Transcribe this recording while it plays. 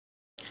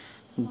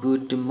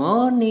Good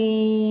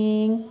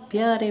morning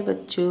प्यारे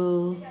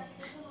बच्चों,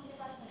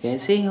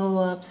 कैसे हो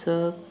आप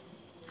सब?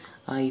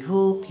 I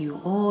hope you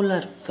all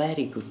are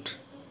very good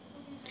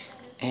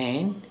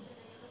and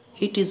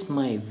it is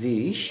my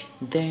wish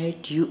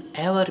that you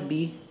ever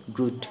be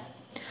good.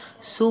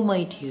 So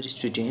my dear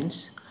students,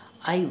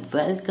 I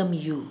welcome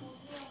you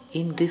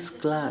in this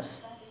class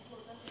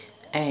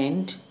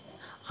and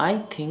I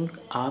think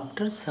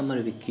after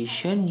summer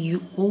vacation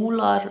you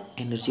all are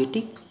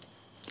energetic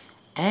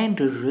and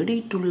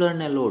ready to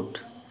learn a lot.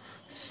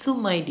 So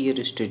my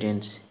dear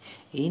students,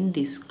 in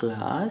this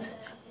class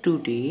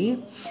today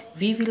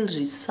we will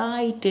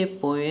recite a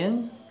poem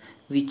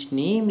which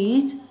name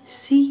is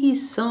Sea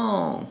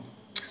Song.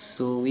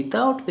 So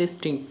without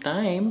wasting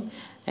time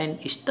and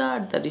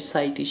start the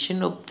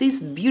recitation of this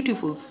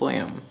beautiful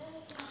poem.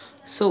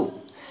 So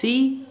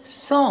Sea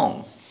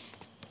Song.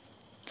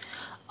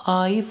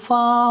 I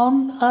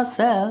found a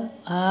shell,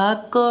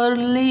 a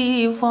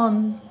curly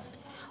one,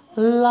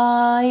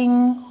 lying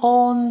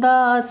on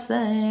the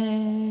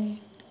sand.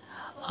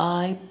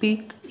 I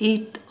picked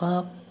it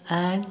up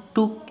and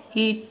took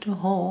it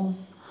home,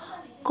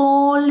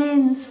 cold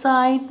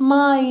inside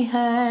my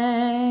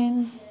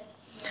hand.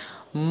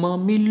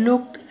 Mummy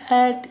looked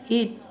at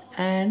it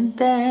and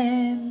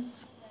then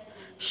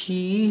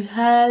she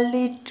held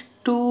it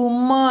to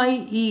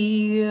my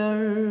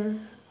ear.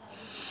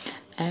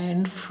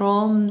 And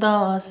from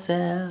the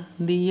cell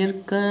there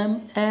came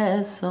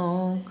a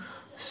song,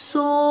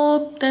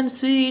 soft and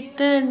sweet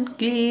and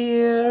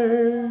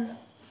clear.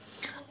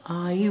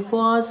 I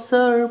was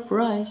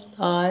surprised,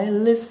 I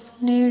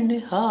listened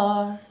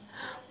hard,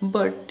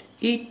 but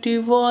it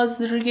was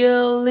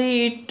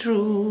really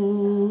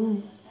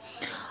true.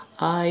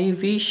 I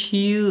wish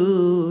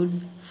you'd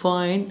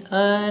find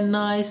a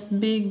nice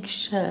big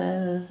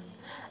shell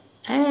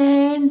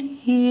and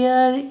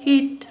hear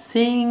it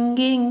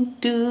singing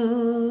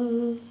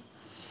too.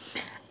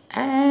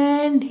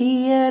 And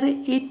hear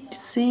it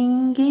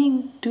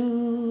singing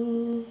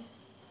too.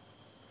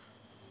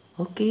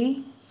 Okay,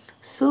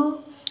 so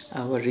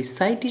our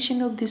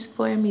recitation of this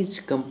poem is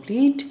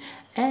complete,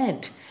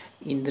 and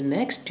in the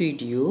next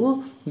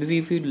video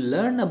we will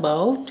learn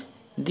about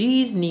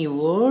these new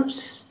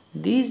words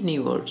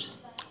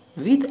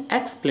with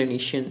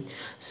explanation.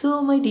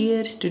 So my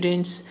dear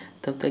students,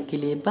 तब तक के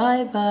लिए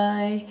bye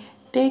bye,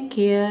 take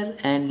care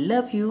and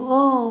love you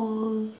all.